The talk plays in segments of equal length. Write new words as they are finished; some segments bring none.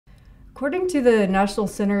According to the National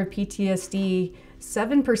Center of PTSD,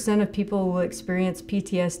 7% of people will experience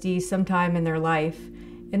PTSD sometime in their life,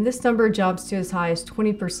 and this number jumps to as high as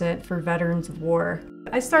 20% for veterans of war.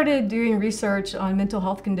 I started doing research on mental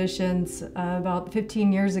health conditions about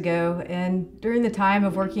 15 years ago, and during the time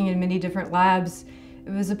of working in many different labs,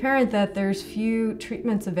 it was apparent that there's few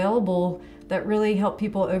treatments available that really help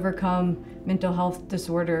people overcome mental health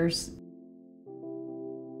disorders.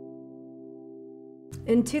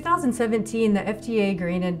 In 2017, the FDA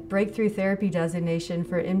granted Breakthrough Therapy Designation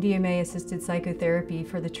for MDMA-assisted psychotherapy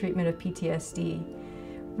for the treatment of PTSD.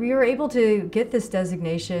 We were able to get this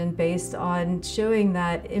designation based on showing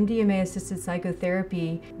that MDMA-assisted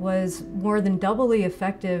psychotherapy was more than doubly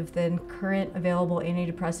effective than current available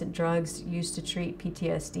antidepressant drugs used to treat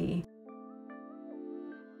PTSD.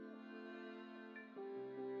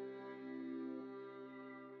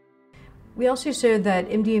 We also showed that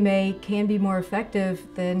MDMA can be more effective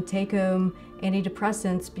than take-home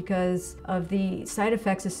antidepressants because of the side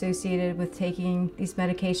effects associated with taking these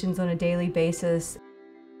medications on a daily basis.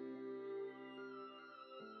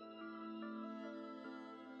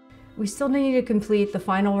 We still need to complete the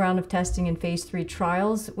final round of testing in Phase 3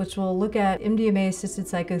 trials, which will look at MDMA-assisted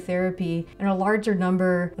psychotherapy in a larger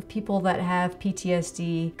number of people that have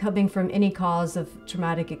PTSD coming from any cause of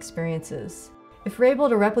traumatic experiences. If we're able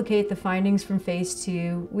to replicate the findings from Phase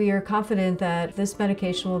 2, we are confident that this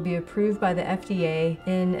medication will be approved by the FDA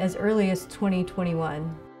in as early as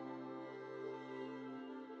 2021.